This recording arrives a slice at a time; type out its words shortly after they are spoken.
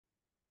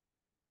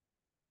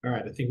All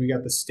right, I think we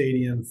got the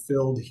stadium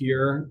filled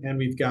here, and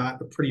we've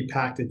got a pretty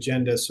packed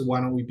agenda. So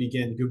why don't we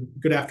begin?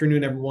 Good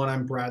afternoon, everyone.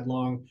 I'm Brad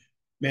Long,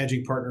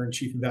 Managing Partner and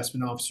Chief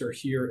Investment Officer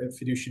here at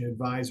Fiducian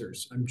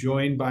Advisors. I'm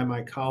joined by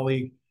my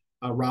colleague,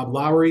 Rob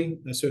Lowry,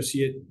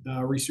 Associate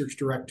Research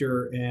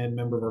Director and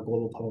member of our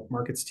Global Public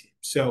Markets team.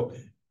 So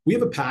we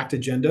have a packed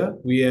agenda.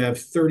 We have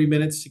 30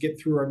 minutes to get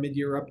through our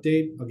mid-year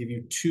update. I'll give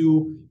you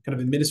two kind of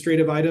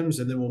administrative items,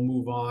 and then we'll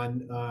move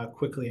on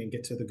quickly and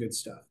get to the good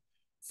stuff.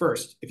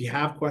 First, if you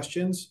have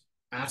questions,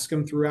 ask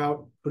them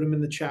throughout, put them in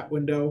the chat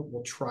window.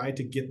 We'll try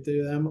to get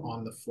to them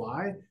on the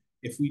fly.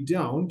 If we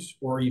don't,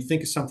 or you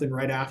think of something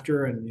right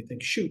after and you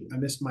think, shoot, I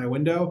missed my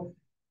window,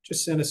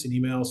 just send us an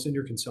email, send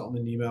your consultant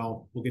an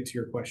email. We'll get to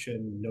your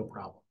question, no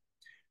problem.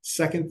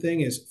 Second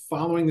thing is,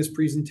 following this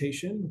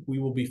presentation, we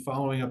will be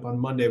following up on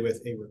Monday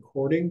with a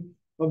recording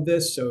of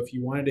this. So if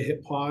you wanted to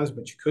hit pause,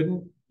 but you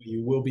couldn't,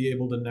 you will be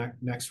able to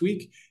next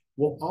week.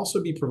 We'll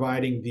also be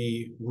providing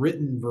the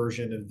written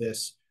version of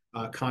this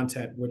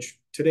content, which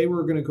today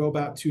we're going to go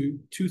about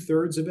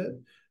two-thirds of it.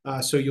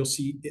 So you'll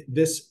see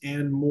this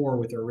and more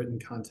with our written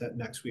content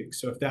next week.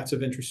 So if that's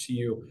of interest to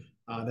you,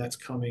 that's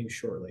coming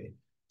shortly.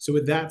 So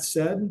with that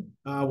said,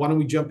 why don't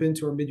we jump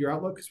into our mid-year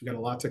outlook, because we've got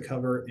a lot to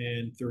cover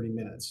in 30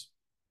 minutes.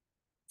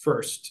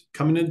 First,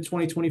 coming into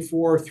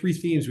 2024, three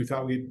themes we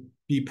thought we'd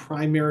be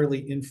primarily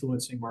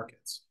influencing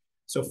markets.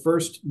 So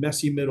first,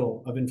 messy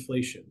middle of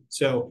inflation.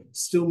 So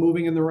still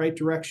moving in the right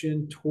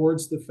direction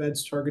towards the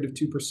Fed's target of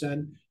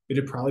 2%.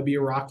 It'd probably be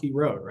a rocky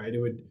road, right?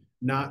 It would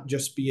not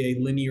just be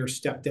a linear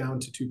step down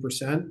to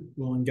 2%.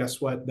 Well, and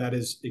guess what? That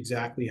is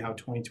exactly how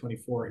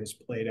 2024 has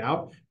played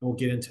out. And we'll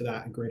get into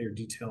that in greater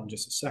detail in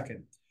just a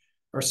second.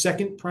 Our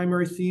second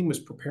primary theme was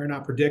prepare,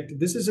 not predict.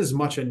 This is as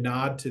much a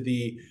nod to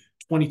the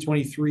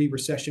 2023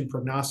 recession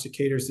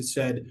prognosticators that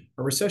said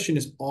a recession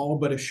is all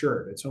but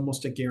assured. It's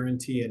almost a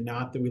guarantee, and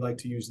not that we like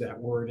to use that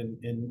word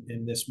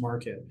in this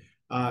market.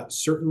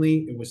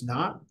 Certainly, it was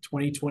not.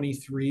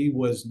 2023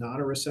 was not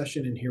a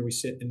recession, and here we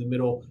sit in the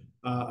middle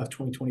of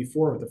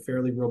 2024 with a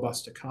fairly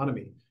robust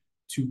economy.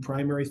 Two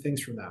primary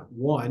things from that.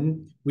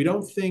 One, we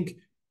don't think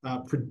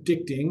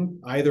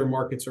predicting either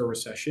markets or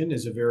recession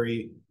is a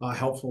very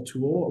helpful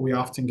tool. We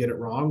often get it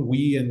wrong,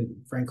 we and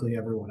frankly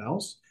everyone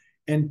else.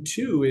 And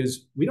two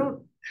is we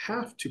don't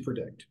have to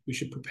predict. We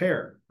should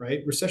prepare,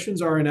 right?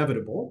 Recessions are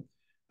inevitable,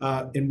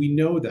 and we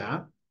know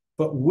that.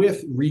 But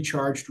with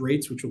recharged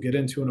rates, which we'll get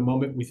into in a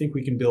moment, we think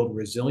we can build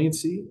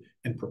resiliency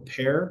and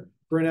prepare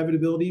for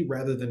inevitability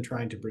rather than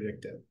trying to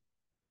predict it.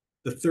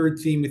 The third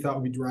theme we thought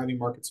would be driving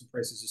markets and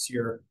prices this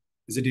year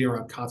is the idea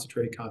around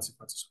concentrated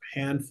consequences. A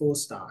handful of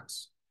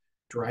stocks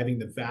driving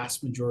the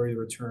vast majority of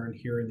the return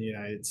here in the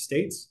United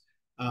States.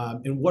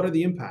 And what are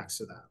the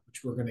impacts of that,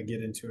 which we're going to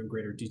get into in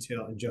greater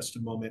detail in just a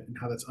moment, and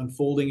how that's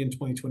unfolding in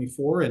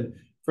 2024, and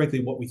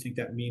frankly, what we think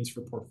that means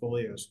for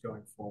portfolios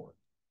going forward.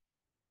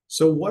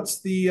 So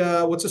what's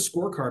a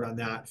scorecard on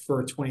that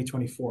for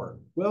 2024?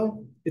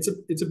 Well, it's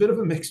a bit of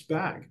a mixed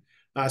bag.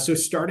 So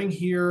starting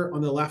here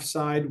on the left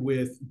side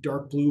with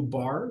dark blue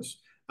bars,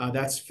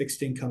 that's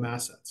fixed income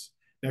assets.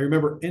 Now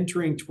remember,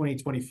 entering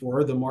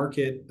 2024, the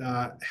market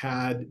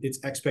had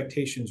its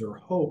expectations or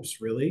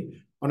hopes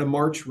really on a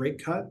March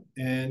rate cut,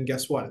 and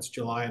guess what? It's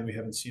July and we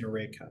haven't seen a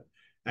rate cut.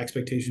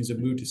 Expectations have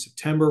moved to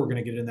September. We're going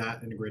to get into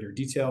that in greater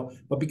detail.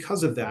 But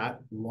because of that,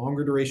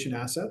 longer duration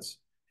assets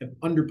have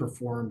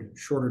underperformed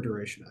shorter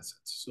duration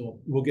assets. So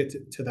we'll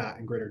get to that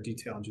in greater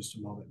detail in just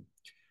a moment.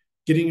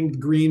 Getting into the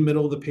green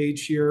middle of the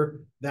page here,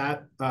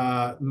 that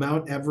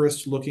Mount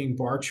Everest looking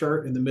bar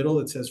chart in the middle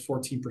that says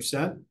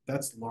 14%,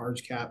 that's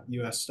large cap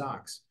US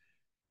stocks.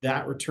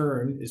 That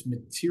return is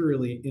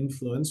materially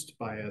influenced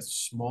by a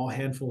small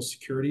handful of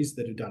securities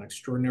that have done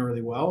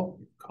extraordinarily well.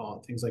 You call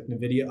it things like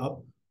NVIDIA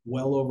up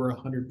well over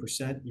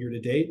 100% year to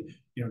date,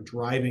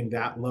 driving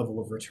that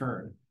level of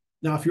return.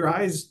 Now, if your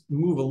eyes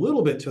move a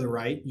little bit to the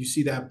right, you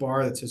see that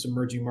bar that says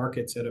emerging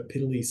markets at a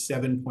piddly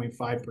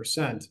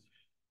 7.5%.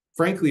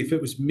 Frankly, if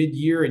it was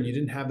mid-year and you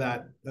didn't have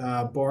that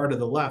bar to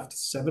the left,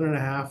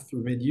 7.5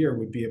 through mid-year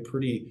would be a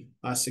pretty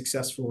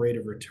successful rate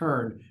of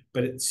return,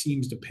 but it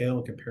seems to pale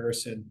in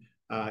comparison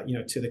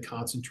to the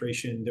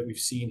concentration that we've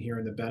seen here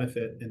in the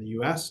benefit in the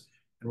US.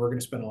 And we're going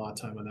to spend a lot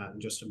of time on that in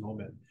just a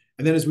moment.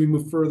 And then as we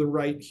move further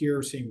right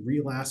here, seeing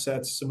real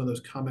assets, some of those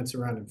comments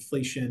around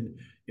inflation,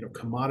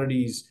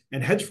 commodities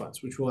and hedge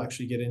funds, which we'll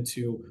actually get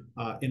into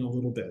in a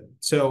little bit.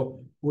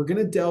 So we're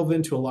going to delve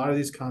into a lot of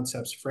these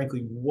concepts,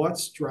 frankly,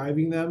 what's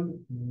driving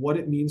them, what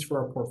it means for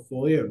our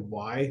portfolio, and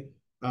why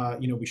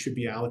we should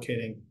be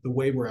allocating the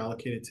way we're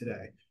allocated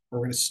today. We're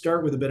going to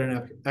start with a bit of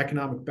an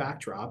economic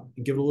backdrop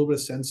and give it a little bit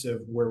of sense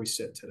of where we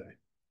sit today.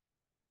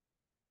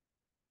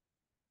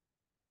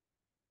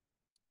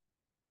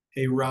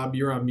 Hey, Rob,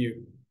 you're on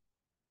mute.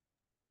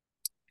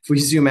 If we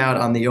zoom out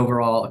on the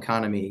overall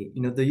economy,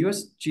 the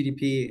US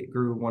GDP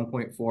grew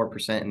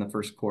 1.4% in the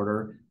first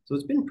quarter. So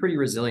it's been pretty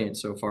resilient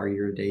so far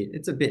year to date.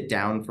 It's a bit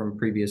down from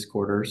previous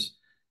quarters.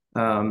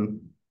 And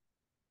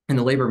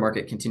the labor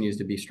market continues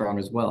to be strong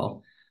as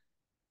well.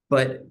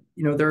 But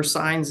there are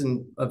signs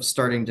of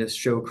starting to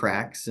show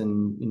cracks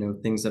and,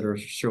 things that are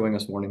showing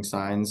us warning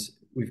signs.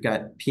 We've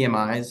got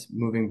PMIs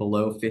moving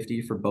below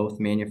 50 for both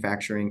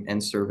manufacturing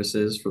and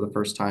services for the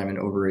first time in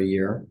over a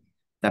year.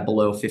 That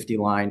below 50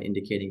 line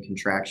indicating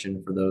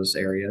contraction for those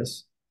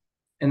areas.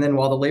 And then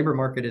while the labor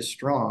market is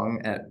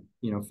strong at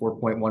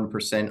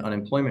 4.1%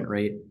 unemployment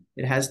rate,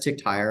 it has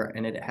ticked higher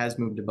and it has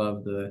moved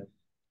above the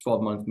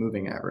 12-month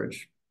moving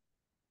average.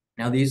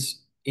 Now,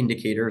 these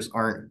indicators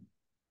aren't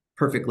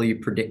perfectly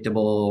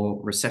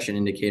predictable recession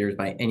indicators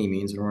by any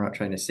means, and we're not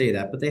trying to say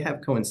that, but they have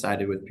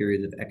coincided with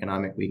periods of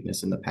economic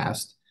weakness in the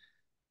past.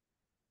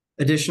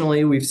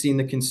 Additionally, we've seen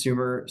the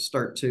consumer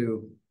start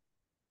to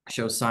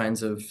show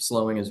signs of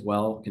slowing as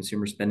well.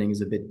 Consumer spending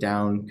is a bit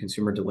down.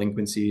 Consumer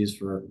delinquencies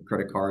for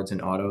credit cards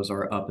and autos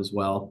are up as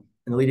well.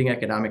 And the leading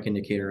economic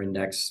indicator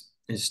index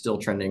is still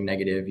trending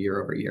negative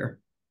year over year.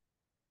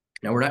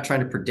 Now, we're not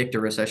trying to predict a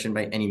recession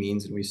by any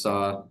means, and we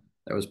saw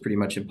that was pretty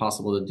much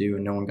impossible to do,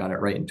 and no one got it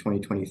right in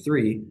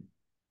 2023.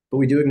 But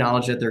we do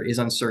acknowledge that there is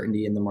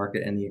uncertainty in the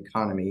market and the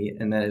economy,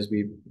 and that as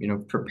we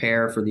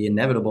prepare for the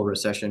inevitable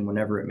recession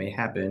whenever it may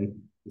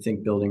happen, we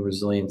think building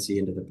resiliency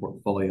into the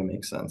portfolio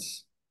makes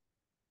sense.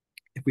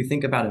 If we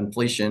think about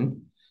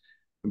inflation,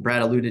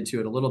 Brad alluded to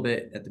it a little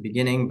bit at the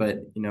beginning, but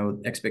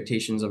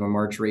expectations of a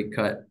March rate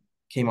cut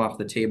came off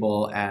the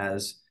table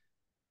as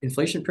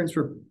inflation prints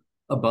were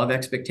above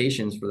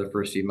expectations for the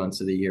first few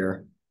months of the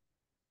year.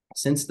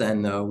 Since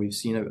then, though, we've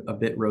seen a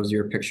bit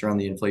rosier picture on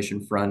the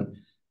inflation front,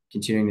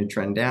 continuing to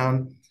trend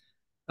down.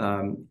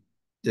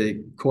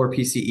 The core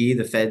PCE,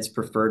 the Fed's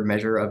preferred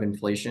measure of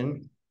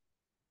inflation,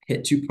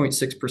 hit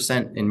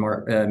 2.6%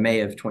 in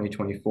May of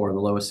 2024, the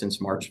lowest since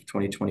March of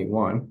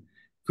 2021.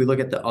 If we look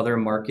at the other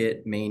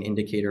market main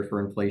indicator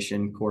for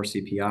inflation, core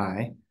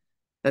CPI,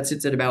 that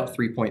sits at about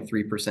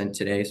 3.3%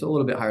 today, so a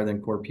little bit higher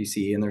than core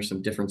PCE, and there's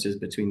some differences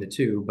between the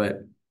two,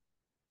 but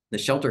the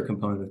shelter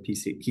component of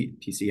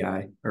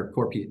PCI, or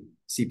core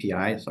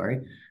CPI, sorry,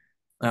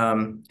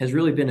 has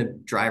really been a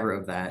driver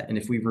of that. And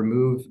if we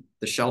remove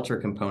the shelter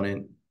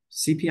component,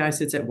 CPI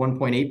sits at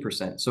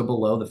 1.8%, so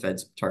below the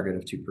Fed's target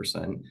of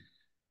 2%.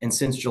 And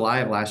since July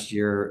of last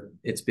year,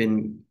 it's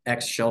been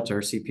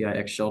ex-shelter, CPI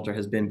ex-shelter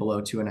has been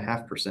below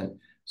 2.5%.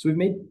 So we've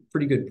made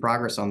pretty good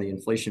progress on the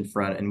inflation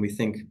front, and we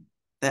think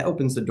that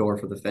opens the door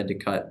for the Fed to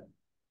cut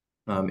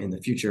in the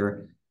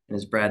future. And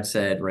as Brad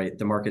said, right,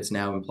 the market's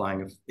now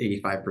implying an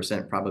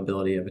 85%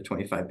 probability of a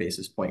 25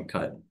 basis point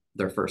cut,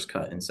 their first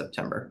cut in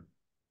September.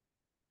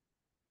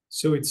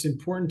 So it's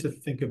important to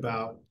think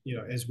about,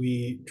 as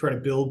we try to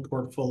build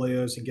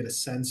portfolios and get a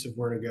sense of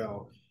where to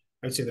go.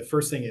 I would say the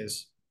first thing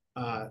is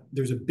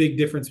there's a big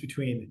difference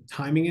between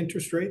timing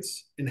interest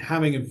rates and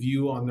having a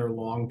view on their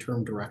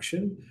long-term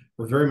direction.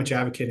 We're very much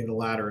advocating the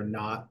latter and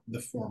not the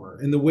former.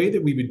 And the way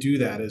that we would do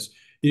that is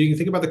you can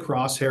think about the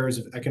crosshairs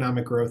of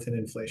economic growth and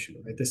inflation,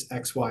 right? This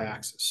XY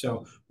axis.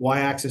 So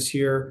Y-axis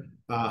here,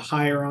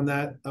 higher on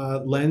that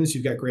lens,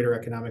 you've got greater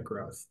economic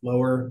growth.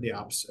 Lower, the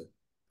opposite.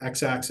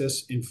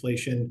 X-axis,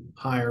 inflation,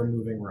 higher,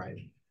 moving right.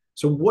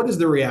 So what is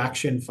the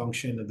reaction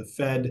function of the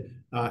Fed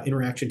in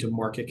reaction to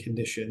market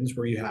conditions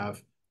where you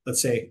have,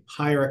 let's say,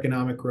 higher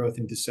economic growth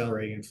and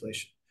decelerating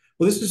inflation?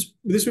 Well,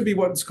 this would be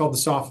what's called the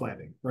soft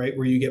landing, right?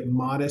 Where you get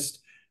modest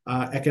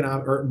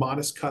economic or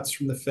modest cuts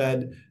from the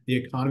Fed. The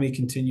economy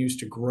continues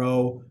to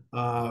grow,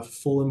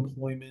 full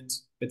employment,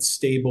 but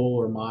stable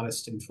or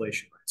modest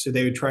inflation rate. So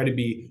they would try to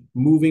be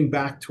moving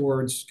back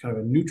towards kind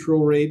of a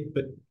neutral rate,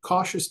 but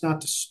cautious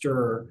not to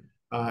stir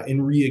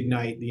and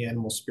reignite the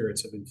animal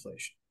spirits of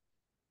inflation.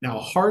 Now,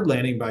 a hard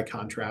landing, by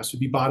contrast, would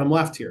be bottom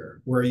left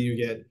here, where you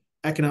get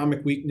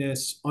economic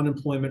weakness,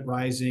 unemployment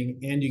rising,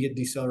 and you get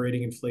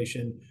decelerating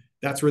inflation.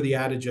 That's where the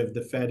adage of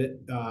the Fed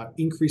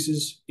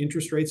increases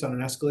interest rates on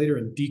an escalator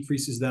and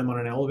decreases them on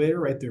an elevator,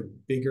 right? They're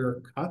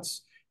bigger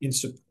cuts in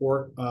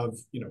support of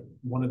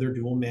one of their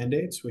dual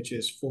mandates, which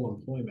is full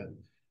employment.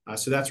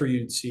 So that's where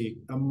you'd see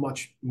a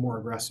much more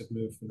aggressive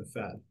move from the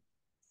Fed.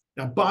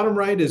 Now, bottom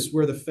right is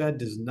where the Fed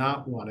does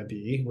not want to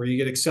be, where you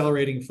get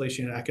accelerating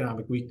inflation and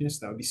economic weakness.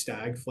 That would be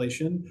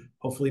stagflation.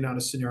 Hopefully not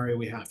a scenario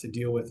we have to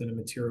deal with in a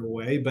material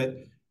way. But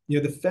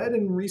the Fed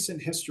in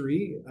recent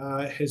history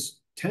has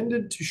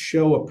tended to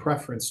show a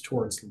preference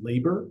towards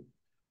labor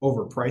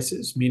over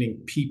prices,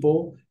 meaning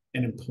people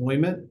and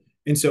employment.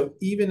 And so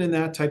even in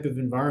that type of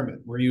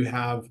environment where you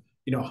have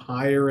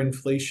higher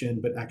inflation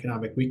but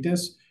economic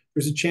weakness,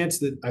 there's a chance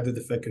that either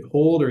the Fed could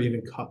hold or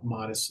even cut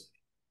modestly.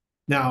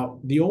 Now,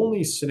 the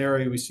only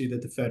scenario we see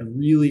that the Fed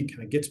really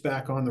kind of gets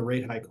back on the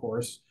rate hike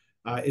horse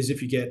is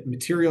if you get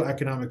material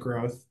economic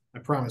growth. I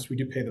promise we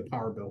do pay the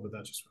power bill, but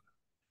that's just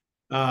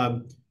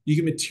what you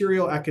get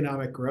material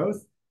economic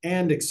growth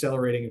and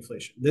accelerating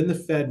inflation. Then the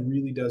Fed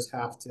really does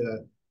have to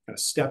kind of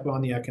step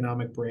on the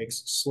economic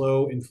brakes,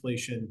 slow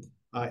inflation,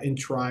 and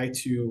try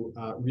to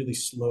really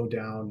slow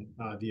down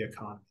the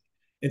economy.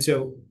 And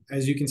so,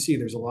 as you can see,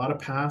 there's a lot of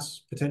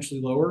paths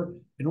potentially lower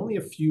and only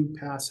a few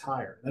paths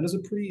higher. That is a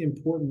pretty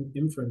important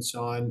inference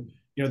on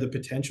the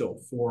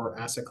potential for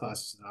asset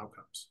classes and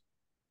outcomes.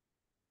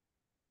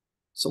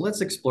 So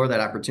let's explore that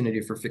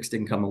opportunity for fixed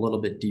income a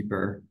little bit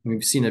deeper.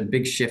 We've seen a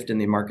big shift in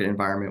the market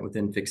environment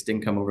within fixed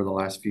income over the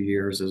last few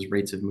years as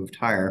rates have moved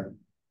higher.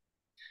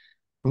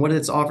 And what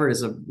it's offered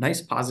is a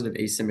nice positive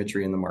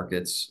asymmetry in the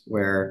markets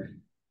where,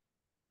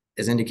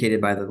 as indicated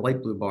by the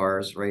light blue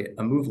bars, right,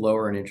 a move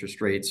lower in interest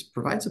rates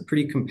provides a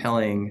pretty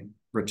compelling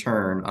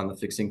return on the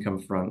fixed income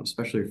front,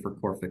 especially for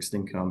core fixed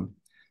income,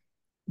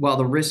 while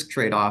the risk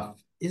trade-off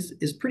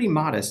is pretty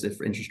modest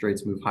if interest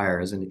rates move higher,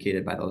 as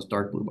indicated by those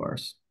dark blue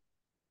bars.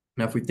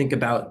 Now, if we think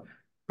about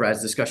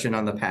Brad's discussion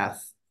on the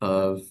path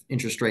of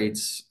interest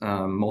rates,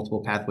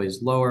 multiple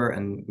pathways lower,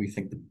 and we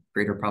think the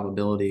greater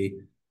probability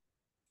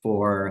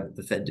for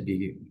the Fed to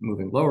be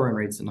moving lower in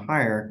rates than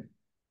higher,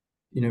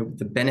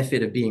 the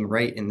benefit of being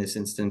right in this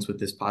instance with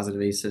this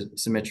positive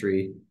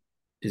asymmetry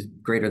is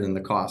greater than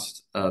the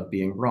cost of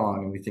being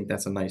wrong. And we think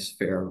that's a nice,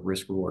 fair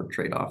risk-reward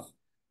trade-off.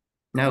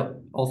 Now,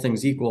 all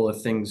things equal,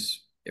 if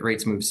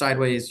rates move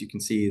sideways, you can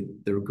see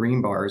the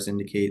green bars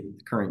indicate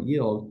the current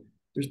yield.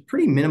 There's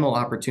pretty minimal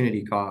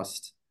opportunity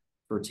cost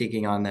for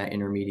taking on that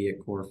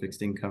intermediate core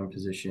fixed income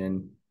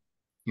position.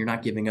 You're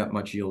not giving up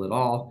much yield at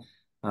all,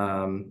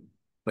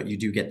 but you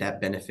do get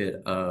that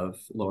benefit of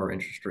lower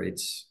interest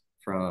rates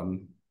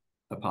from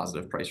a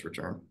positive price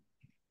return.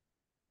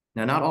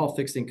 Now, not all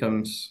fixed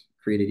incomes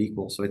created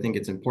equal, so I think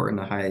it's important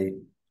to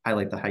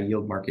highlight the high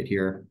yield market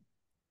here.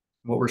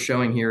 What we're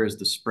showing here is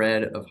the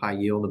spread of high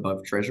yield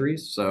above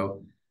treasuries,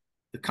 so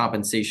the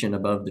compensation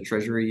above the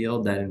treasury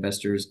yield that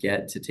investors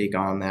get to take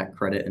on that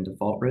credit and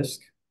default risk.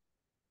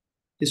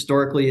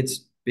 Historically,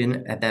 it's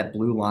been at that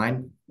blue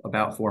line,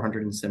 about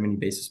 470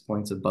 basis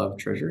points above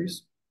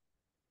treasuries.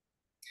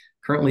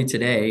 Currently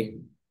today,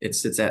 it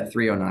sits at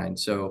 309,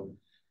 so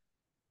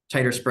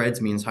tighter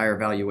spreads means higher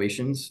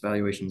valuations.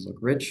 Valuations look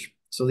rich.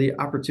 So the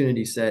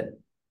opportunity set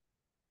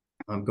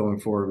going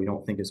forward, we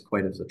don't think is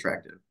quite as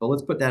attractive. But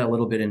let's put that a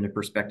little bit into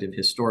perspective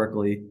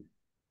historically.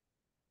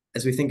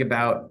 As we think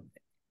about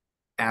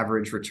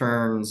average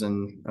returns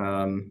and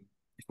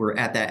if we're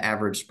at that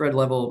average spread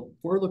level,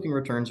 forward-looking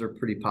returns are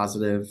pretty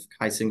positive,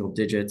 high single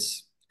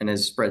digits. And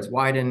as spreads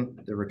widen,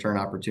 the return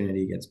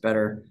opportunity gets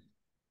better.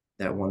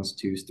 That 1,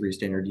 2, 3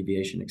 standard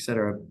deviation, et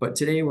cetera. But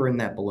today we're in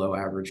that below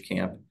average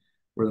camp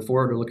where the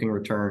forward-looking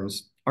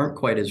returns aren't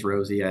quite as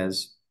rosy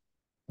as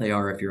they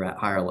are if you're at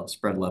higher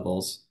spread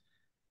levels.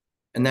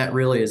 And that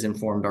really has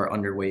informed our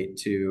underweight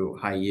to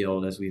high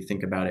yield as we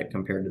think about it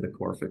compared to the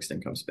core fixed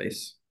income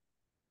space.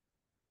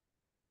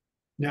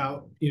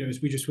 Now,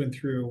 as we just went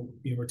through,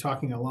 we're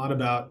talking a lot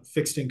about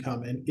fixed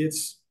income and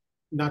it's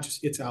not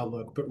just its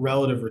outlook, but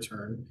relative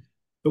return.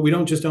 But we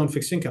don't just own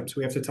fixed income. So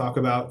we have to talk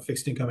about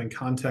fixed income in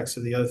context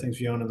of the other things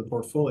we own in the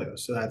portfolio.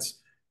 So that's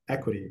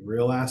equity,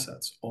 real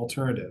assets,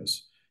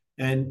 alternatives.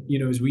 And,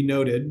 as we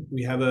noted,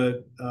 we have a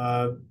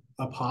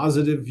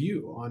positive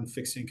view on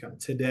fixed income.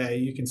 Today,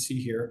 you can see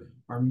here,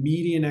 our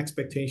median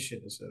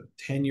expectation is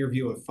a 10-year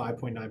view of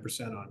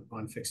 5.9%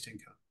 on fixed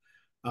income.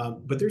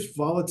 But there's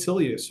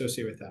volatility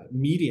associated with that.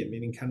 Median,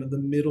 meaning kind of the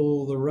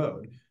middle of the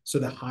road. So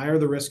the higher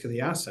the risk of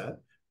the asset,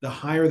 the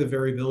higher the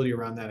variability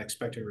around that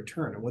expected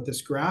return. And what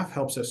this graph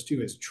helps us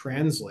do is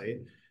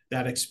translate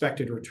that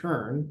expected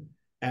return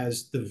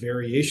as the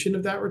variation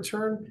of that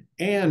return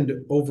and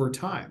over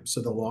time.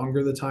 So the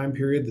longer the time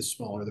period, the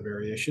smaller the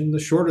variation. The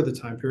shorter the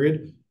time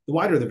period, the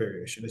wider the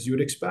variation, as you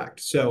would expect.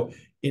 So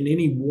in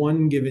any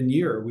one given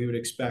year, we would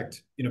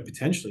expect,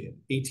 potentially an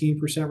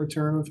 18%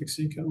 return on fixed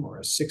income or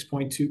a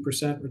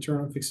 6.2%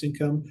 return on fixed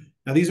income.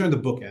 Now, these are the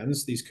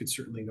bookends. These could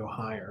certainly go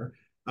higher,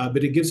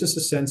 but it gives us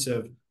a sense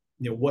of,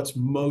 what's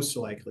most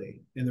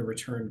likely in the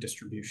return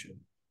distribution.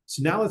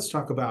 So now let's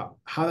talk about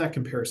how that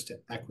compares to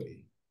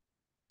equity.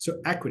 So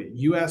equity,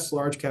 US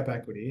large cap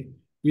equity,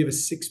 we have a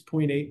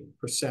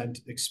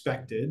 6.8%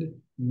 expected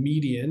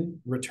median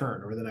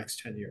return over the next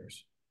 10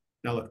 years.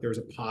 Now, look, there's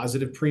a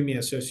positive premium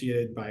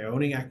associated by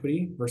owning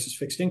equity versus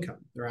fixed income.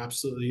 There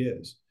absolutely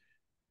is.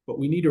 But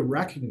we need to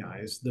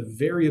recognize the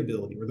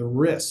variability or the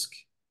risk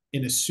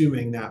in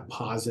assuming that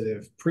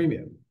positive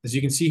premium. As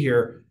you can see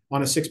here,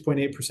 on a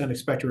 6.8%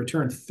 expected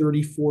return,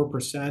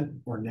 34%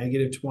 or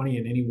negative 20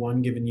 in any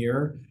one given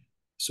year.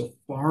 So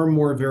far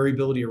more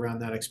variability around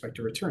that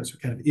expected return. So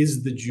kind of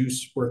is the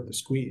juice worth the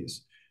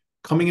squeeze?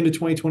 Coming into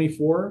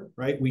 2024,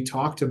 right, we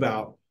talked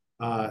about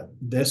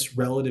this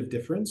relative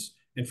difference.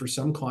 And for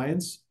some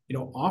clients,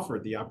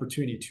 offered the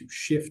opportunity to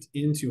shift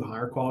into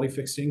higher quality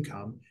fixed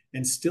income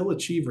and still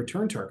achieve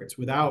return targets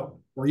without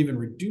or even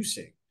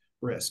reducing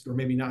risk or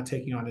maybe not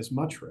taking on as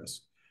much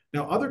risk.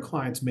 Now, other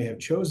clients may have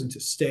chosen to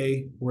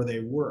stay where they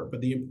were,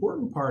 but the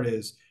important part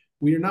is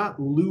we are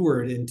not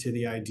lured into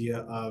the idea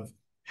of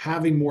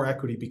having more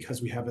equity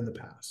because we have in the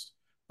past.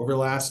 Over the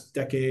last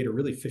decade or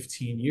really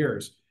 15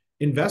 years,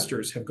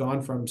 investors have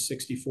gone from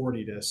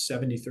 60-40 to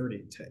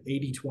 70-30 to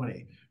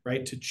 80-20,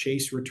 right, to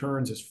chase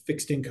returns as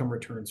fixed income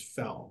returns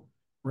fell.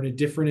 We're in a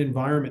different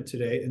environment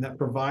today, and that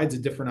provides a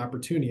different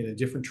opportunity and a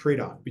different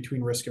trade-off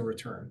between risk and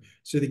return.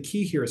 So the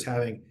key here is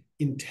having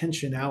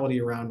intentionality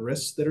around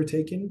risks that are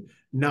taken,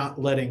 not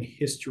letting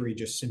history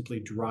just simply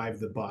drive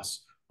the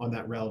bus on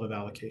that relative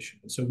allocation.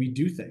 And so we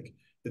do think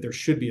that there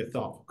should be a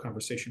thoughtful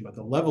conversation about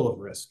the level of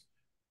risk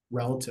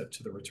relative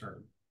to the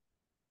return.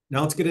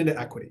 Now let's get into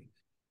equity.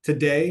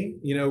 Today,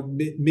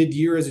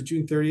 mid-year as of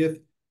June 30th,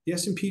 the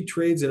S&P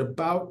trades at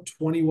about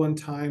 21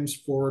 times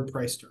forward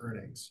price to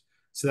earnings.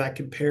 So that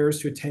compares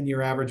to a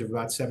 10-year average of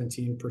about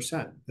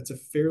 17%. That's a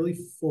fairly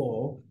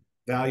full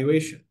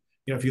valuation.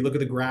 If you look at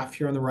the graph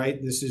here on the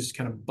right, this is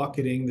kind of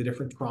bucketing the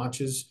different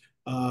tranches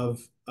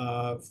of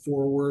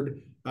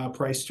forward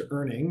price to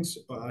earnings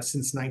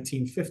since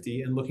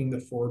 1950 and looking at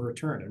the forward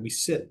return. And we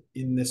sit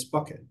in this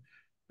bucket.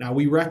 Now,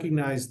 we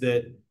recognize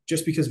that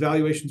just because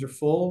valuations are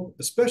full,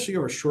 especially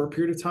over a short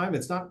period of time,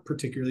 it's not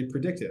particularly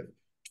predictive.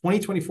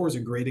 2024 is a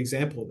great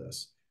example of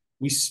this.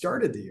 We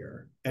started the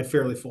year at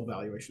fairly full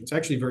valuations,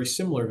 actually very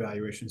similar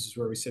valuations as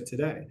where we sit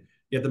today,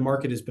 yet the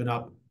market has been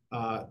up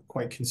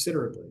quite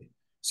considerably.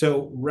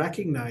 So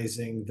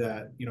recognizing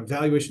that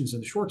valuations in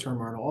the short term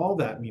aren't all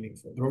that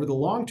meaningful, but over the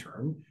long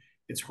term,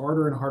 it's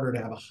harder and harder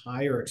to have a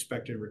higher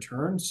expected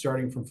return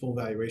starting from full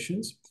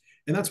valuations.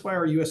 And that's why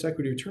our US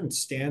equity return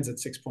stands at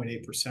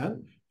 6.8%,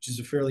 which is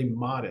a fairly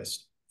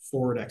modest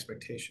forward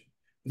expectation.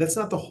 But that's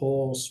not the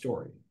whole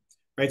story,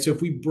 right? So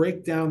if we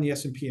break down the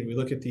S&P and we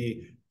look at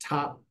the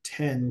top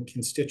 10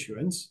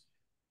 constituents,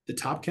 the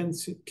top 10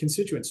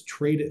 constituents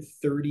trade at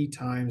 30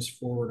 times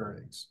forward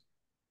earnings.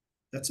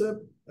 That's a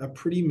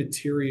pretty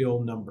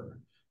material number.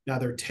 Now,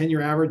 their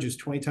 10-year average is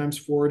 20 times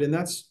forward, and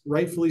that's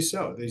rightfully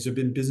so. These have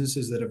been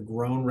businesses that have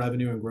grown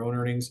revenue and grown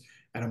earnings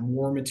at a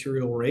more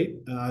material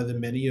rate than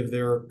many of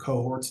their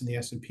cohorts in the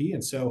S&P,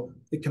 and so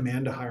they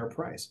command a higher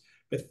price.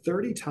 But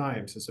 30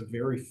 times is a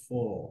very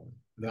full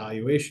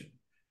valuation.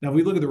 Now, if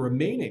we look at the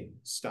remaining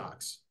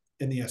stocks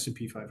in the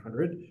S&P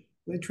 500,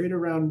 they trade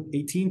around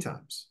 18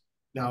 times.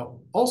 Now,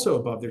 also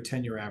above their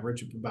 10-year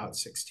average of about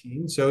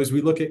 16. So as we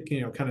look at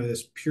kind of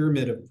this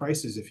pyramid of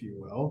prices, if you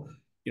will,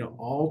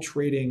 all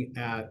trading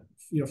at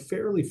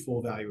fairly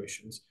full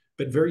valuations,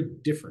 but very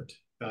different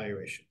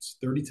valuations.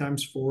 30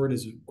 times forward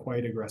is a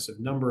quite aggressive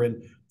number,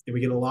 and we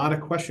get a lot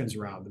of questions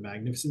around the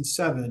Magnificent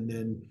Seven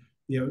and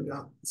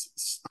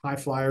high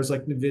flyers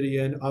like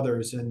Nvidia and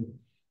others. And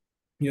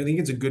I think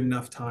it's a good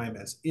enough time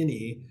as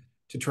any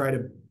to try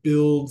to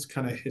build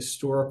kind of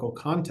historical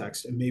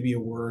context and maybe a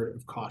word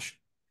of caution.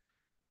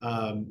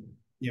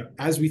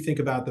 As we think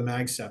about the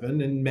Mag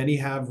 7, and many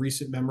have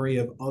recent memory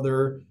of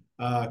other,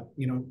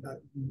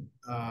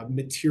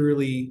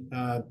 materially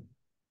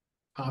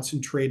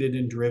concentrated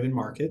and driven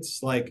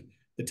markets like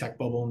the tech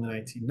bubble in the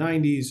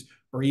 1990s,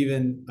 or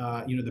even,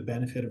 the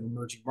benefit of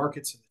emerging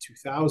markets in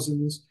the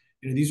 2000s.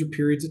 These are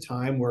periods of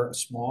time where a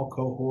small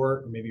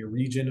cohort or maybe a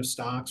region of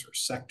stocks or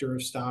sector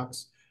of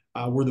stocks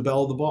were the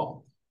belle of the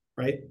ball,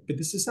 right? But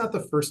this is not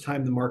the first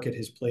time the market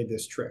has played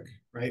this trick,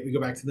 right? We go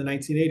back to the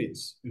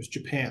 1980s. It was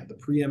Japan, the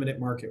preeminent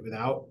market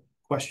without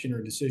question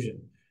or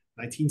decision.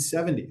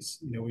 1970s,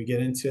 we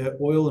get into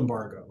oil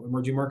embargo,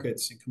 emerging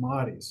markets and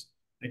commodities.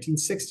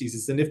 1960s,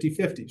 it's the nifty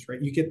 50s,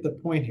 right? You get the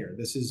point here.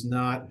 This is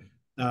not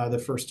the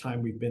first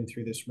time we've been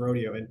through this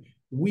rodeo. And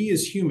we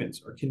as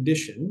humans are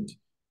conditioned,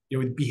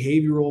 with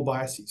behavioral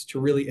biases to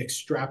really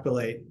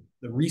extrapolate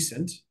the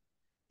recent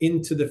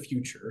into the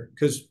future.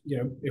 Because,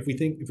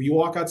 if you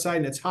walk outside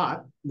and it's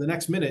hot, the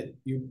next minute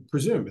you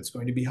presume it's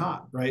going to be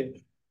hot, right?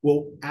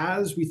 Well,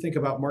 as we think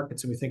about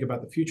markets and we think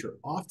about the future,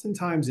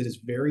 oftentimes it is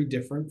very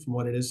different from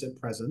what it is at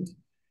present.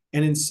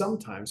 And in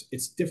sometimes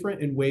it's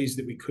different in ways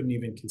that we couldn't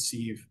even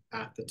conceive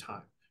at the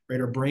time, right?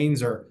 Our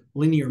brains are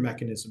linear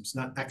mechanisms,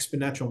 not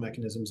exponential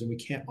mechanisms, and we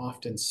can't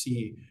often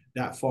see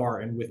that far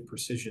and with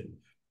precision.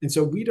 And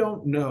so we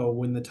don't know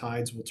when the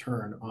tides will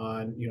turn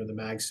on, the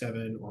Mag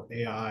 7 or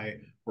AI,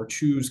 or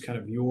choose kind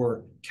of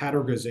your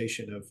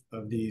categorization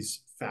of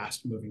these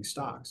fast moving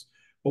stocks.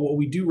 But what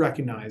we do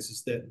recognize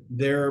is that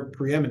their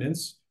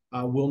preeminence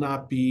will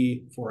not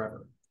be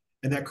forever.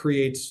 And that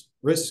creates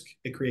risk,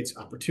 it creates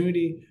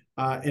opportunity,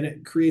 and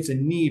it creates a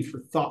need for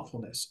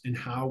thoughtfulness in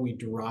how we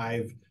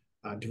derive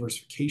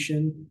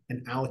diversification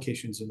and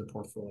allocations in the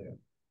portfolio.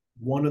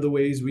 One of the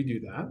ways we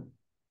do that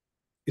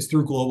is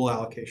through global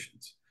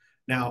allocations.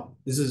 Now,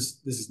 this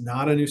is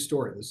not a new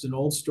story. This is an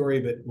old story,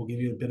 but we'll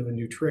give you a bit of a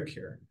new trick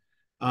here.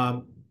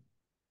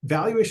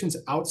 Valuations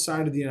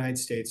outside of the United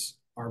States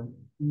are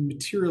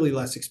materially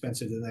less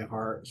expensive than they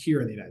are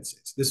here in the United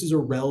States. This is a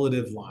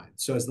relative line.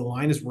 So as the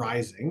line is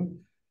rising,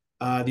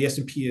 the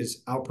S&P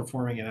is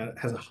outperforming and it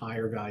has a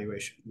higher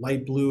valuation.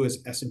 Light blue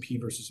is S&P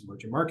versus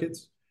emerging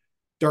markets.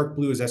 Dark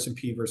blue is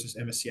S&P versus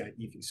MSCI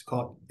EAFE. So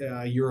call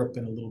it Europe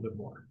and a little bit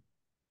more.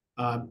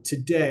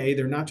 Today,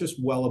 they're not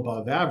just well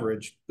above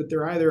average, but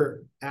they're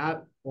either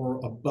at or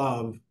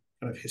above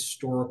kind of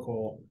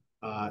historical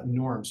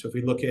norms. So if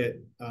we look at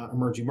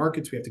emerging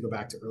markets, we have to go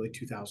back to early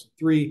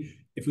 2003.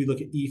 If we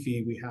look at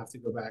EAFE, we have to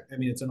go back. I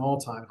mean, it's an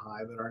all-time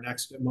high, but our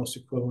next most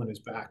equivalent is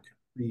back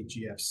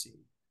pre-GFC.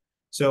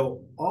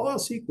 So all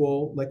else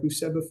equal, like we've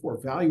said before,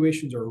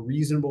 valuations are a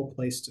reasonable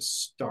place to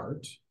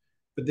start,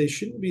 but they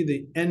shouldn't be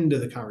the end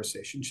of the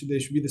conversation. They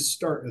should be the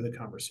start of the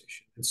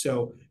conversation. And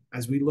so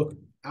as we look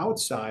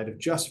outside of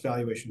just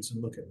valuations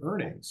and look at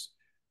earnings,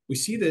 we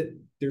see that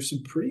there's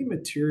some pretty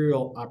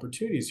material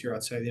opportunities here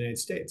outside the United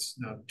States.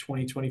 Now,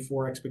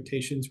 2024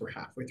 expectations, we're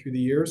halfway through the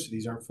year, so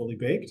these aren't fully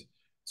baked.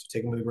 So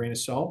take them with a grain of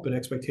salt, but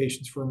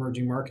expectations for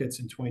emerging markets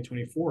in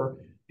 2024,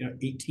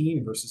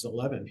 18 versus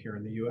 11 here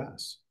in the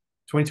US.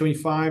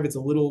 2025, it's a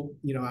little,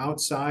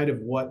 outside of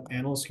what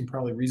analysts can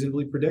probably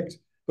reasonably predict,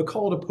 but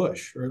call it a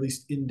push, or at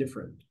least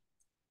indifferent.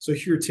 So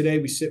here today,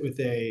 we sit with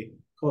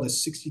call it a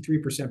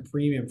 63%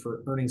 premium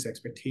for earnings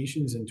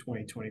expectations in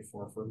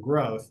 2024 for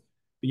growth,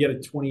 but yet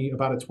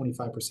about a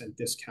 25%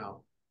 discount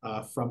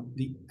from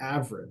the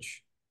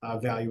average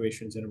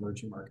valuations in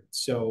emerging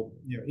markets. So,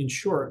 in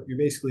short, you're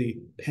basically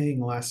paying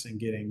less and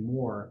getting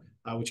more,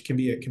 which can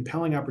be a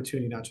compelling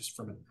opportunity, not just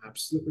from an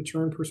absolute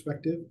return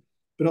perspective,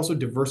 but also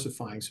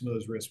diversifying some of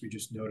those risks we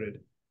just noted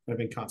kind of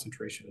in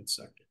concentration in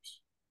sectors.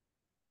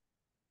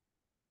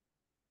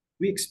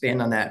 We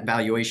expand on that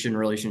valuation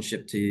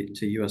relationship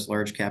to US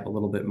large cap a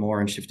little bit more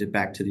and shift it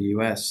back to the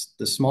US.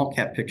 The small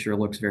cap picture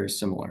looks very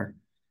similar.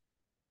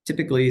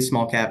 Typically,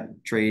 small cap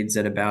trades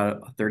at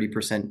about a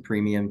 30%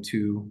 premium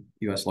to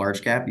US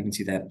large cap. You can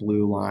see that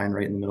blue line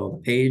right in the middle of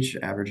the page,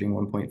 averaging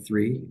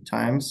 1.3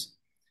 times.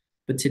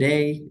 But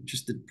today,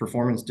 just the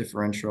performance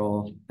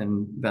differential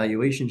and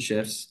valuation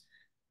shifts,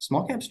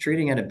 small cap's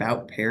trading at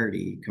about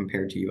parity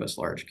compared to US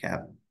large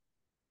cap.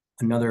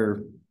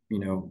 Another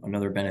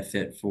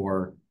benefit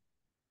for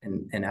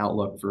an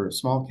outlook for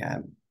small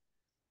cap.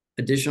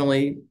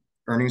 Additionally,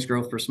 earnings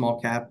growth for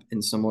small cap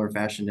in similar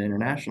fashion to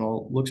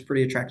international looks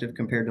pretty attractive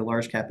compared to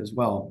large cap as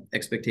well.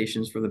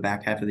 Expectations for the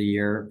back half of the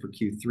year for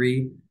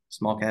Q3,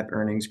 small cap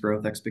earnings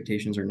growth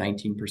expectations are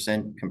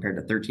 19% compared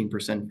to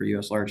 13% for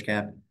US large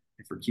cap,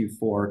 and for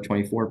Q4,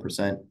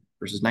 24%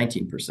 versus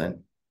 19%.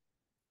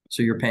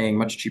 So you're paying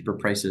much cheaper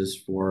prices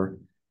for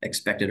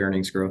expected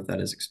earnings growth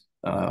that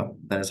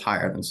is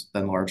higher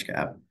than large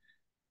cap.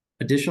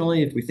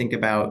 Additionally, if we think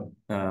about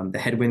the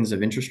headwinds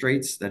of interest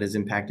rates, that has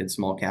impacted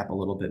small cap a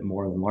little bit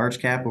more than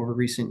large cap over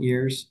recent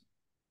years.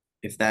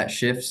 If that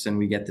shifts and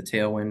we get the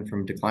tailwind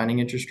from declining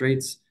interest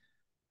rates,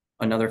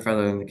 another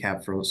feather in the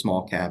cap for the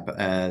small cap,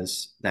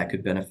 as that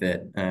could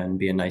benefit and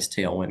be a nice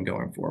tailwind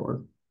going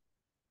forward.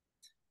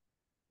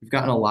 We've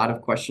gotten a lot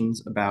of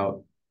questions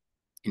about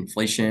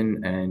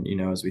inflation, and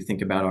as we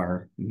think about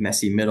our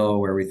messy middle,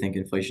 where we think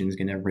inflation is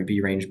going to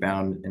be range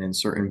bound and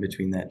uncertain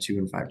between that 2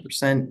 and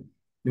 5%.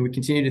 And we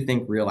continue to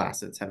think real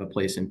assets have a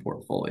place in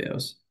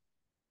portfolios.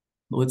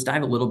 But let's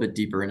dive a little bit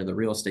deeper into the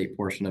real estate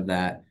portion of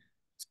that.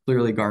 It's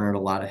clearly garnered a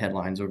lot of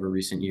headlines over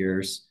recent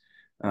years.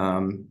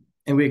 And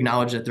we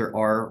acknowledge that there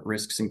are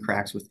risks and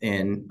cracks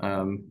within,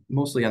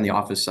 mostly on the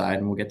office side,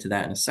 and we'll get to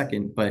that in a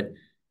second. But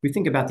we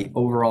think about the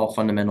overall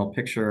fundamental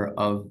picture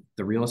of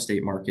the real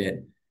estate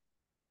market.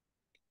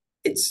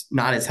 It's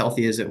not as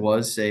healthy as it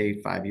was,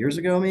 say, 5 years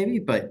ago, maybe,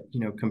 but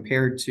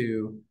compared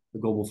to the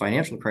global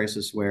financial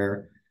crisis,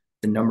 where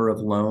the number of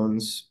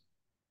loans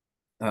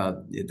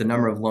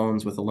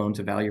with a loan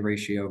to value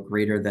ratio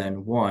greater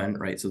than 1,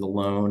 right? So the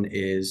loan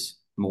is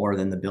more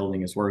than the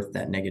building is worth,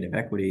 that negative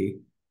equity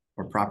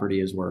or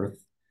property is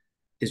worth,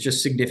 is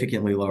just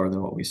significantly lower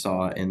than what we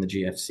saw in the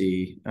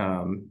GFC,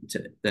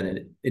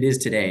 than it is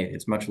today.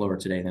 It's much lower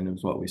today than it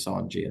was what we saw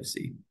in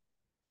GFC.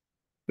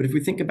 But if we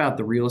think about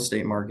the real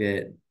estate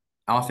market,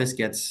 office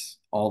gets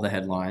all the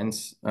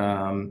headlines,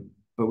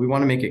 but we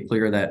want to make it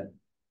clear that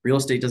real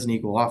estate doesn't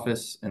equal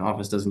office, and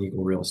office doesn't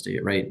equal real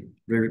estate, right?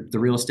 The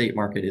real estate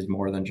market is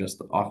more than just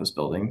the office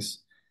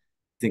buildings.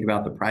 Think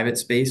about the private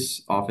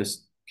space.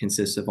 Office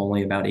consists of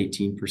only about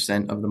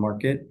 18% of the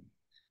market,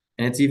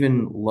 and it's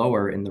even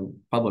lower in the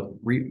public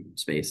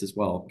space as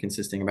well,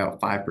 consisting about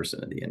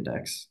 5% of the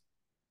index.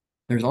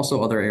 There's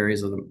also other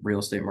areas of the real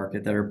estate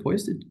market that are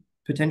poised to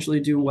potentially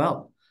do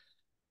well,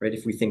 right?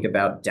 If we think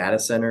about data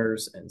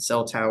centers and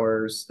cell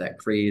towers, that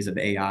craze of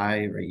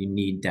AI, right? You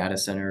need data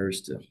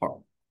centers to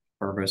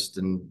harvest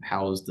and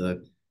house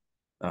the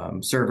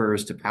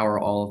servers to power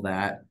all of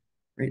that,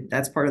 right?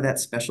 That's part of that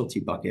specialty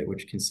bucket,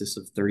 which consists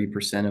of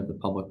 30% of the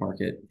public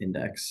market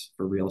index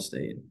for real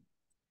estate.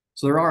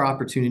 So there are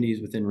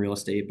opportunities within real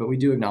estate, but we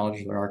do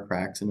acknowledge there are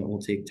cracks and it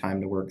will take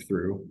time to work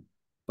through.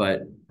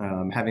 But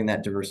having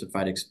that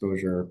diversified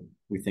exposure,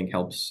 we think,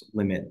 helps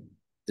limit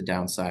the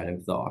downside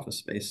of the office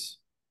space.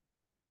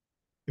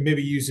 And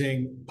maybe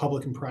using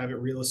public and private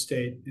real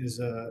estate is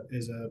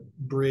a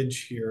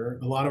bridge here.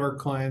 A lot of our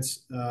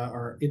clients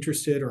are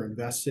interested or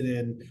invested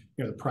in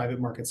the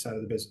private market side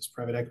of the business: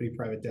 private equity,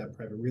 private debt,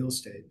 private real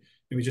estate.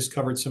 And we just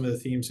covered some of the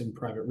themes in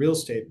private real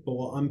estate, but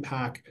we'll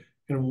unpack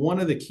kind of one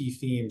of the key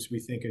themes we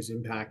think is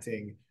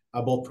impacting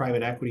both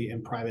private equity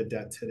and private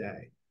debt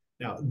today.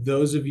 Now,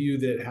 those of you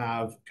that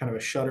have kind of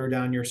a shudder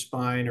down your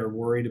spine or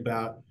worried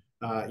about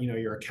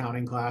your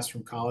accounting class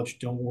from college,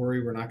 don't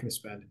worry. We're not going to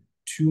spend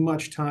too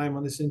much time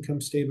on this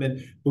income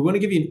statement. We want to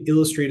give you an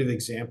illustrative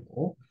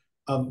example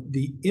of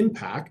the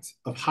impact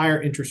of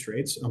higher interest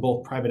rates on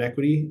both private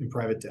equity and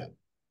private debt.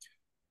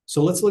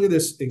 So let's look at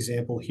this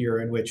example here,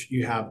 in which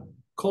you have,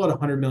 call it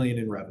 100 million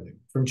in revenue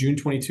from June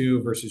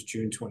 22 versus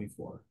June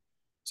 24.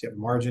 So you have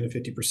a margin of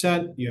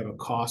 50%. You have a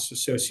cost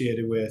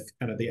associated with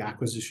kind of the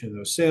acquisition of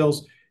those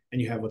sales.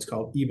 and you have what's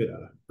called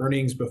EBITDA,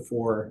 earnings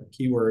before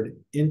keyword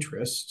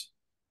interest,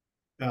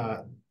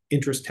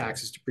 interest,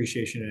 taxes,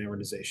 depreciation, and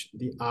amortization.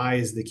 The I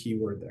is the key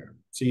word there.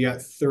 So you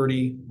got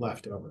 30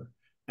 left over.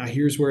 Now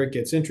here's where it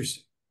gets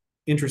interesting.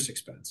 Interest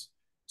expense.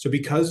 So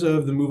because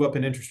of the move up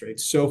in interest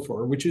rates,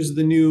 SOFR, which is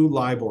the new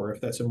LIBOR, if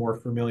that's a more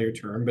familiar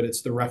term, but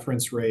it's the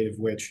reference rate of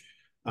which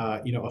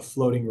a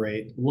floating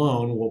rate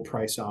loan will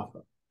price off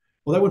of.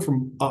 Well, that went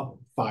from up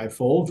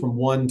fivefold, from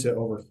 1 to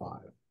over 5.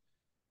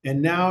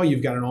 And now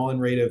you've got an all-in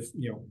rate of,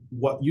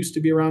 what used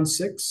to be around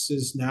 6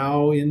 is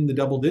now in the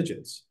double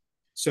digits.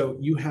 So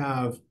you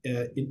have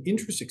an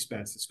interest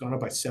expense that's gone up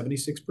by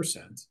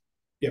 76%.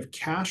 You have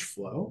cash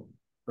flow,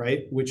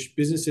 right, which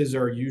businesses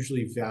are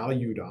usually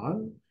valued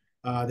on,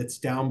 that's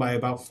down by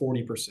about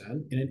 40%,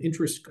 and an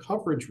interest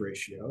coverage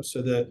ratio.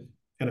 So the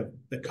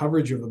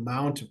coverage of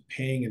amount of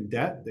paying in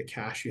debt, the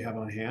cash you have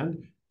on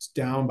hand, is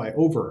down by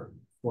over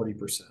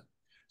 40%.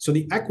 So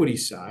the equity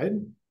side,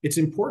 it's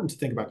important to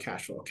think about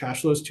cash flow.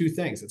 Cash flow is two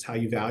things. It's how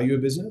you value a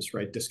business,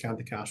 right? Discount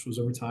the cash flows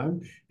over time.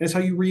 And it's how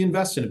you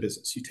reinvest in a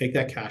business. You take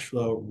that cash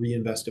flow,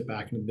 reinvest it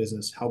back into the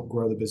business, help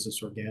grow the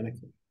business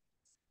organically.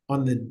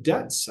 On the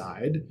debt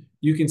side,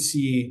 you can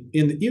see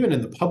even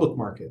in the public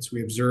markets,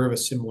 we observe a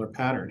similar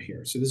pattern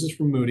here. So this is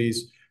from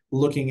Moody's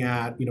looking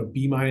at B-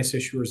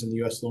 issuers in the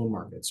U.S. loan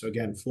market. So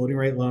again, floating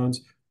rate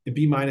loans, the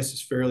B-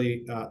 is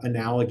fairly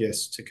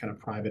analogous to kind of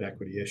private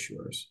equity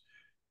issuers.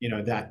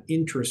 That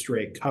interest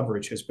rate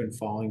coverage has been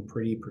falling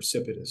pretty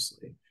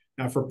precipitously.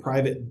 Now, for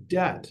private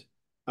debt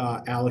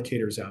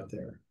allocators out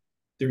there,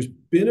 there's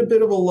been a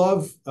bit of a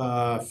love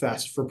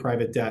fest for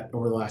private debt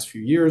over the last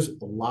few years,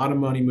 a lot of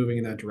money moving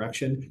in that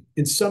direction.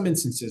 In some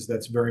instances,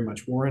 that's very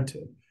much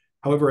warranted.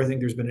 However, I think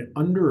there's been an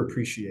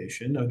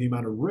underappreciation of the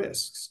amount of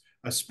risks,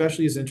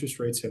 especially as interest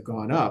rates have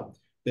gone up,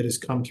 that has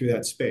come through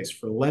that space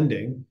for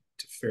lending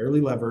to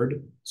fairly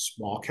levered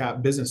small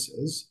cap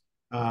businesses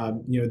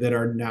that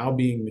are now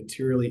being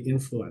materially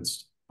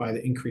influenced by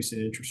the increase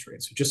in interest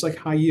rates. So just like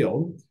high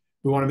yield,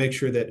 we want to make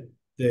sure that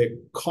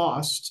the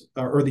cost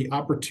or the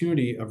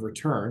opportunity of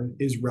return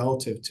is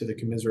relative to the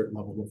commensurate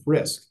level of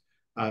risk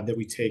that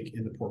we take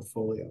in the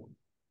portfolio.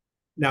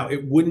 Now,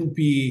 it wouldn't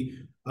be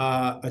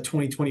a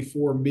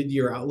 2024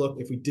 mid-year outlook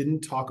if we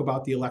didn't talk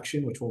about the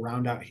election, which we'll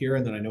round out here.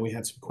 And then I know we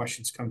had some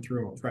questions come through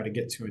and we'll try to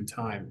get to in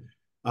time.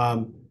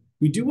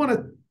 We do want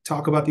to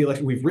talk about the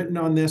election. We've written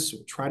on this.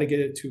 We'll try to get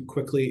it to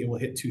quickly, and we'll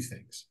hit two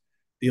things: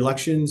 the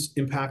election's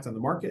impact on the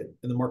market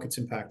and the market's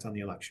impact on the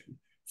election.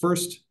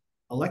 First,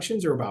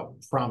 elections are about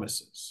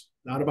promises,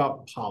 not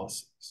about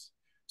policies.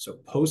 So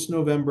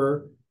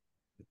post-November,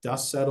 the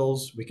dust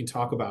settles. We can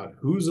talk about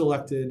who's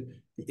elected,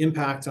 the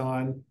impact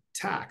on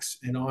tax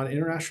and on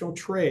international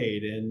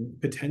trade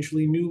and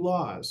potentially new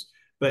laws.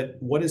 But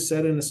what is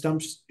said in a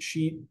stump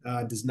sheet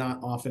does not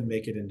often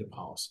make it into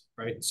policy,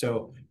 right?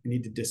 So we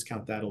need to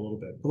discount that a little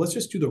bit. But let's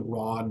just do the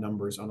raw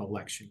numbers on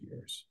election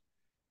years.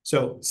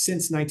 So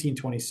since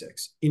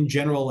 1926, in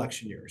general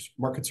election years,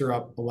 markets are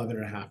up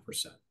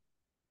 11.5%. If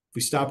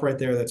we stop right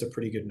there, that's a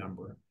pretty good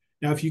number.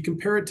 Now, if you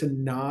compare it to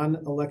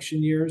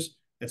non-election years,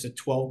 that's a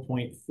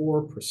 12.4%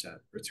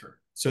 return.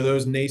 So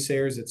those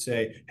naysayers that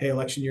say, hey,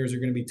 election years are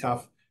going to be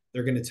tough,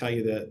 they're going to tell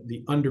you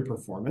the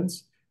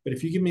underperformance. But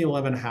if you give me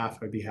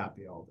 11.5, I'd be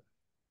happy all day.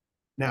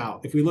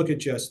 Now, if we look at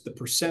just the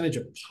percentage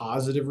of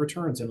positive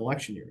returns in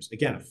election years,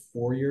 again, a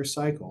 4-year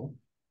cycle,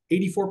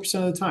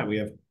 84% of the time we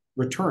have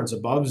returns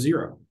above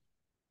zero.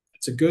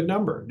 That's a good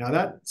number. Now,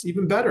 that's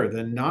even better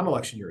than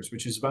non-election years,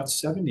 which is about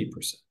 70%.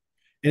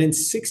 And in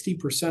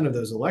 60% of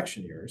those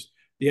election years,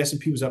 the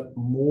S&P was up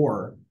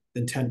more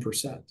than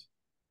 10%,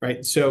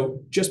 right?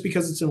 So just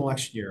because it's an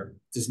election year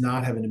does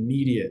not have an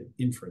immediate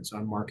inference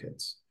on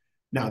markets.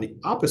 Now, the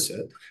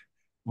opposite,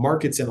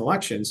 markets and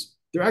elections,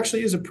 there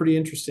actually is a pretty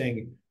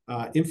interesting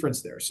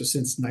inference there. So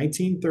since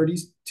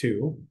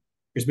 1932,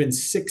 there's been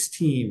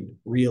 16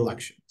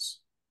 re-elections,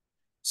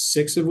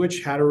 6 of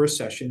which had a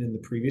recession in the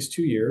previous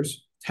 2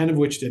 years, 10 of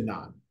which did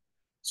not.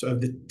 So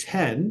of the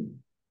 10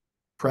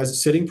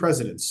 sitting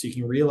presidents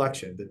seeking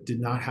re-election that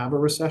did not have a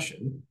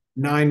recession,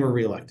 9 were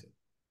re-elected.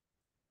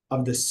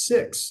 Of the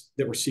 6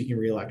 that were seeking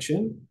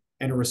re-election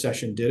and a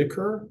recession did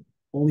occur,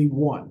 only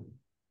 1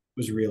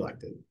 was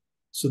re-elected.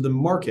 So the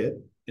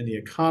market and the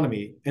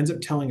economy ends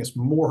up telling us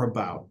more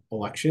about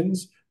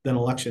elections than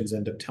elections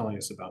end up telling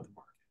us about the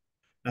market.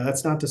 Now,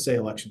 that's not to say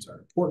elections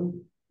aren't important.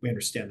 We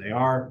understand they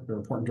are. They're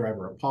an important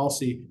driver of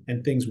policy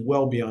and things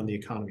well beyond the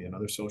economy and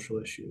other social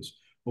issues.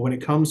 But when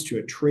it comes to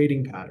a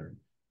trading pattern,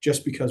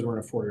 just because we're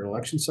in a 4-year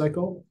election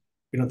cycle,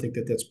 we don't think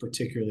that that's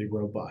particularly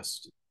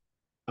robust.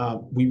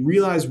 We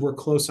realize we're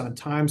close on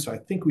time, so I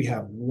think we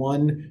have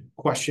one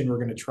question we're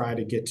going to try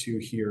to get to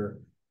here.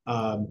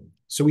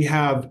 So we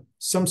have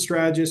some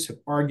strategists have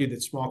argued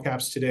that small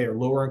caps today are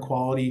lower in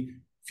quality,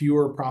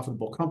 fewer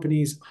profitable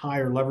companies,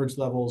 higher leverage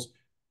levels,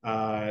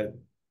 as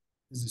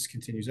this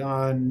continues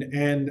on,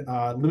 and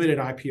limited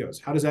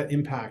IPOs. How does that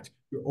impact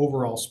your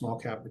overall small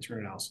cap return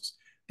analysis?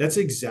 That's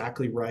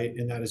exactly right,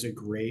 and that is a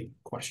great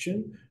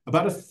question.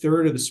 About a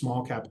third of the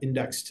small cap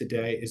index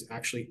today is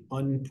actually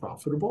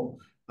unprofitable.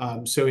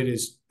 So it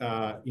is,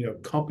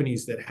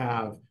 companies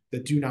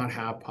that do not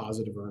have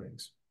positive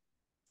earnings.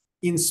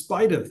 In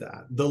spite of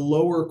that, the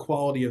lower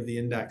quality of the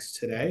index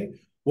today,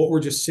 what we're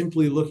just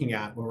simply looking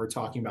at when we're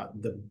talking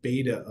about the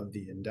beta of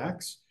the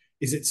index,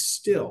 is it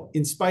still,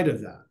 in spite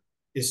of that,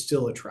 is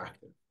still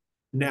attractive.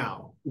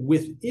 Now,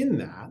 within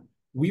that,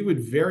 we would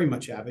very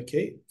much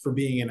advocate for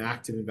being an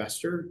active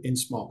investor in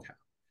small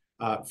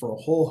cap. For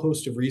a whole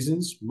host of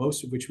reasons,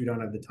 most of which we don't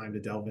have the time to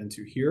delve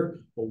into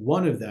here. But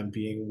one of them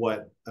being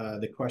what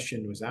the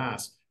question was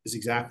asked is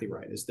exactly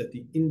right, is that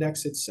the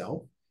index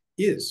itself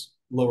is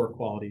lower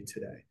quality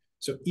today.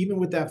 So even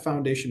with that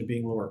foundation of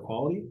being lower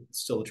quality, it's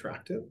still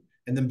attractive.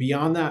 And then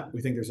beyond that, we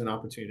think there's an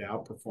opportunity to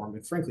outperform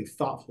and frankly,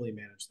 thoughtfully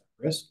manage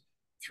that risk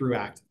through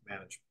active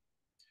management.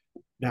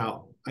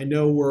 Now, I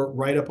know we're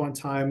right up on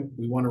time.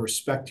 We want to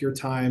respect your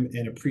time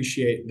and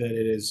appreciate that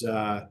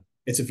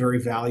it's a very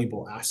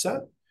valuable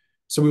asset.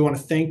 So we want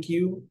to thank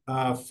you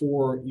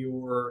for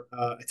your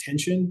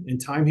attention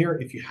and time here.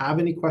 If you have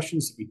any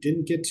questions that we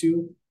didn't get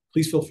to,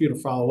 please feel free to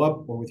follow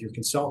up or with your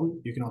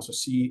consultant. You can also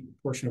see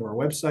a portion of our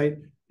website,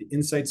 the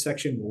Insights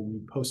section. We'll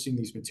be posting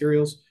these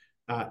materials.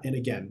 And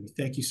again, we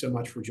thank you so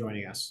much for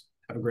joining us.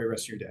 Have a great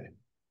rest of your day.